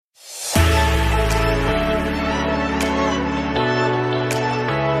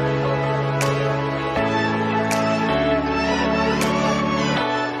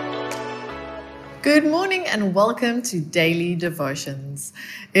Good morning and welcome to Daily Devotions.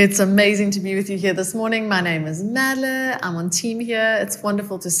 It's amazing to be with you here this morning. My name is Madeleine. I'm on team here. It's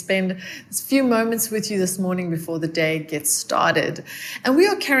wonderful to spend a few moments with you this morning before the day gets started. And we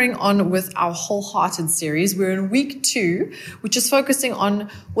are carrying on with our Wholehearted series. We're in week 2, which is focusing on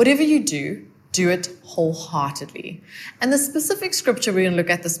whatever you do, do it wholeheartedly. And the specific scripture we're going to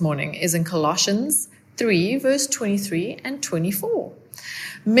look at this morning is in Colossians 3, verse 23 and 24.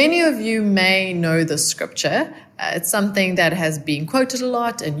 Many of you may know this scripture. It's something that has been quoted a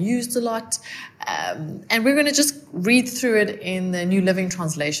lot and used a lot. And we're going to just read through it in the New Living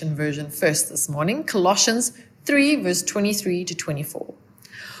Translation version first this morning. Colossians 3, verse 23 to 24.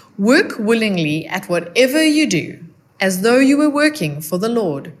 Work willingly at whatever you do, as though you were working for the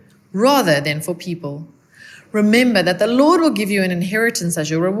Lord, rather than for people. Remember that the Lord will give you an inheritance as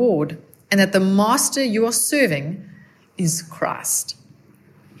your reward, and that the master you are serving is Christ.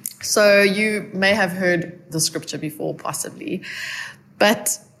 So you may have heard the scripture before, possibly,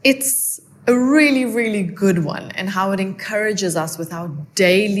 but it's a really, really good one, and how it encourages us with our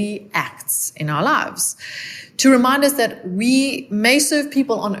daily acts in our lives to remind us that we may serve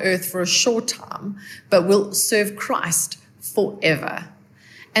people on earth for a short time, but will serve Christ forever.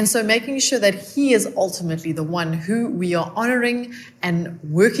 And so making sure that He is ultimately the one who we are honoring and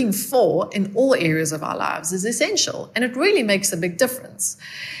working for in all areas of our lives is essential. And it really makes a big difference.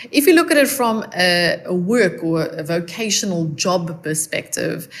 If you look at it from a work or a vocational job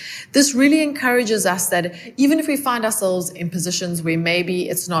perspective, this really encourages us that even if we find ourselves in positions where maybe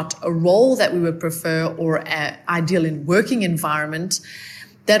it's not a role that we would prefer or an ideal in working environment,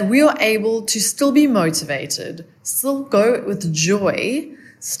 that we are able to still be motivated, still go with joy,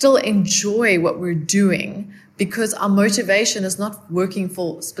 still enjoy what we're doing, because our motivation is not working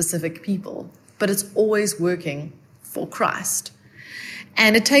for specific people, but it's always working for Christ.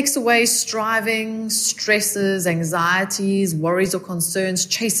 And it takes away striving, stresses, anxieties, worries or concerns,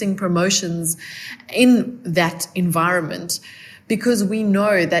 chasing promotions in that environment, because we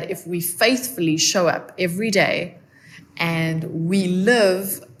know that if we faithfully show up every day and we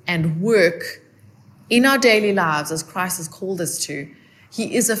live and work in our daily lives as Christ has called us to,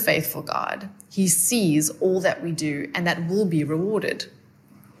 He is a faithful God. He sees all that we do, and that will be rewarded.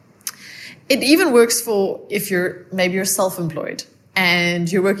 It even works for if you're self-employed and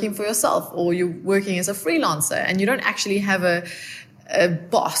you're working for yourself, or you're working as a freelancer and you don't actually have a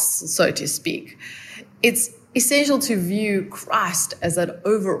boss, so to speak. It's essential to view Christ as that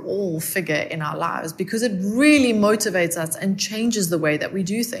overall figure in our lives, because it really motivates us and changes the way that we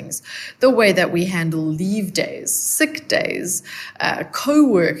do things, the way that we handle leave days, sick days,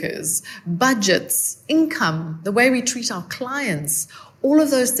 co-workers, budgets, income, the way we treat our clients. All of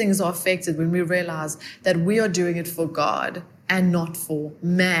those things are affected when we realize that we are doing it for God and not for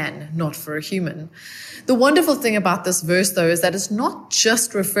man, not for a human. The wonderful thing about this verse, though, is that it's not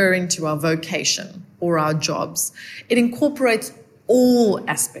just referring to our vocation or our jobs. It incorporates all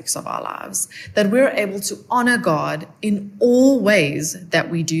aspects of our lives, that we're able to honor God in all ways that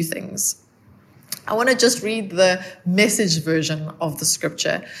we do things. I want to just read the Message version of the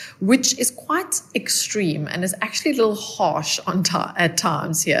scripture, which is quite extreme and is actually a little harsh at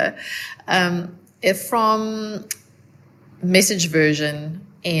times here. From Message version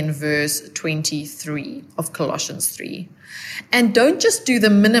in verse 23 of Colossians 3. And don't just do the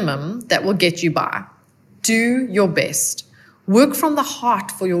minimum that will get you by. Do your best. Work from the heart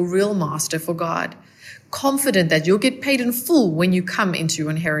for your real master, for God, confident that you'll get paid in full when you come into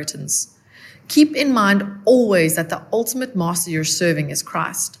your inheritance. Keep in mind always that the ultimate master you're serving is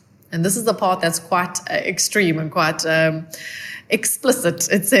Christ. And this is the part that's quite extreme and quite explicit.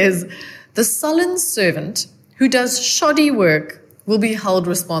 It says, the sullen servant who does shoddy work will be held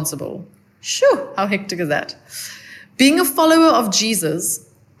responsible. Shoo, how hectic is that? Being a follower of Jesus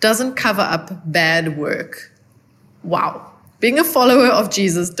doesn't cover up bad work. Wow. Being a follower of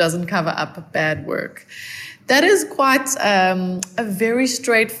Jesus doesn't cover up bad work. That is quite a very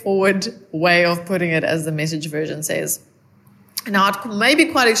straightforward way of putting it, as the Message version says. Now, it may be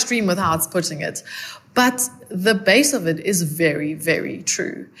quite extreme with how it's putting it, but the base of it is very, very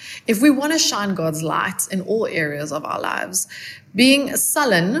true. If we want to shine God's light in all areas of our lives, being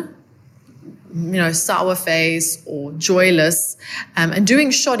sullen, sour face or joyless, and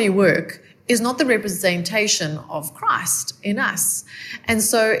doing shoddy work is not the representation of Christ in us. And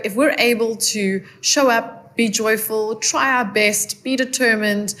so if we're able to show up, be joyful, try our best, be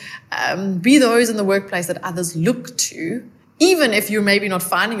determined, be those in the workplace that others look to, even if you're maybe not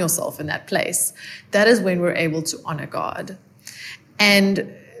finding yourself in that place, that is when we're able to honor God.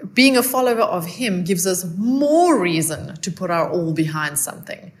 And being a follower of Him gives us more reason to put our all behind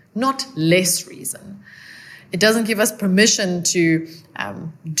something, not less reason. It doesn't give us permission to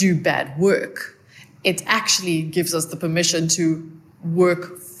do bad work. It actually gives us the permission to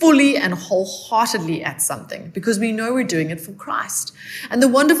work fully and wholeheartedly at something because we know we're doing it for Christ. And the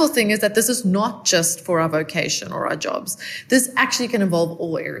wonderful thing is that this is not just for our vocation or our jobs. This actually can involve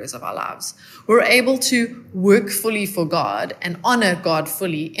all areas of our lives. We're able to work fully for God and honor God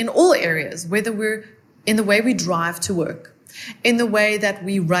fully in all areas, whether we're in the way we drive to work, in the way that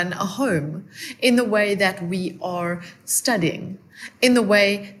we run a home, in the way that we are studying, in the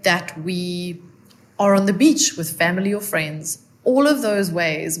way that we are on the beach with family or friends. All of those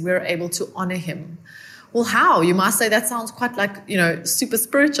ways we're able to honor him. Well, how? You might say that sounds quite like, super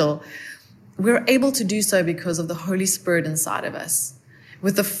spiritual. We're able to do so because of the Holy Spirit inside of us,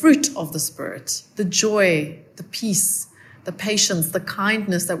 with the fruit of the Spirit, the joy, the peace, the patience, the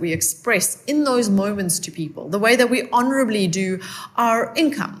kindness that we express in those moments to people, the way that we honorably do our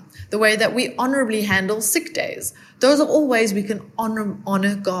income, the way that we honorably handle sick days. Those are all ways we can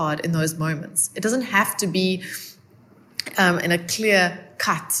honor God in those moments. It doesn't have to be in a clear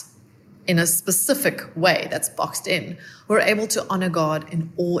cut, in a specific way that's boxed in. We're able to honor God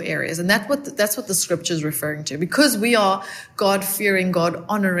in all areas. And that's what the scripture is referring to. Because we are God-fearing,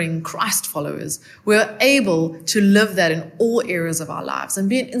 God-honoring Christ followers, we're able to live that in all areas of our lives and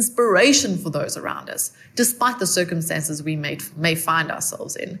be an inspiration for those around us, despite the circumstances we may find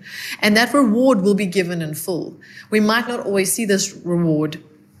ourselves in. And that reward will be given in full. We might not always see this reward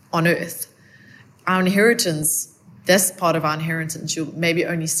on earth. Our inheritance, this part of our inheritance, you'll maybe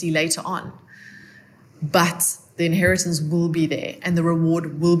only see later on. But the inheritance will be there and the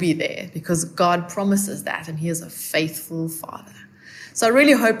reward will be there because God promises that and he is a faithful Father. So I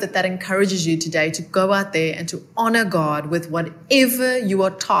really hope that encourages you today to go out there and to honor God with whatever you are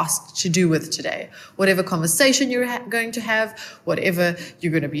tasked to do with today. Whatever conversation you're going to have, whatever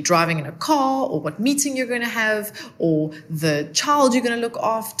you're going to be driving in a car, or what meeting you're going to have, or the child you're going to look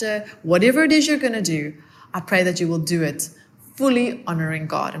after, whatever it is you're going to do, I pray that you will do it fully honoring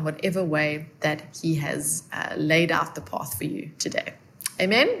God in whatever way that he has laid out the path for you today.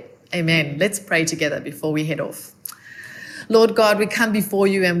 Amen? Amen. Let's pray together before we head off. Lord God, we come before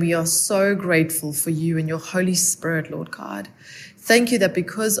you and we are so grateful for you and your Holy Spirit, Lord God. Thank you that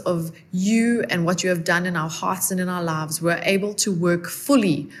because of you and what you have done in our hearts and in our lives, we're able to work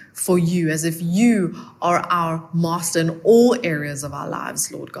fully for you as if you are our master in all areas of our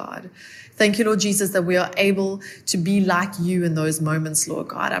lives, Lord God. Thank you, Lord Jesus, that we are able to be like you in those moments, Lord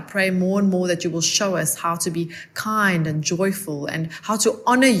God. I pray more and more that you will show us how to be kind and joyful and how to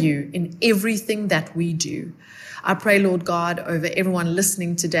honor you in everything that we do. I pray, Lord God, over everyone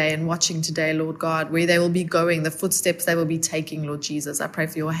listening today and watching today, Lord God, where they will be going, the footsteps they will be taking, Lord Jesus. I pray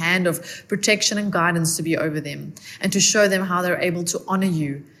for your hand of protection and guidance to be over them and to show them how they're able to honor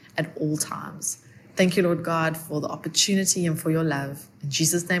you at all times. Thank you, Lord God, for the opportunity and for your love. In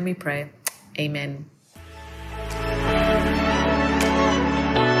Jesus' name we pray. Amen.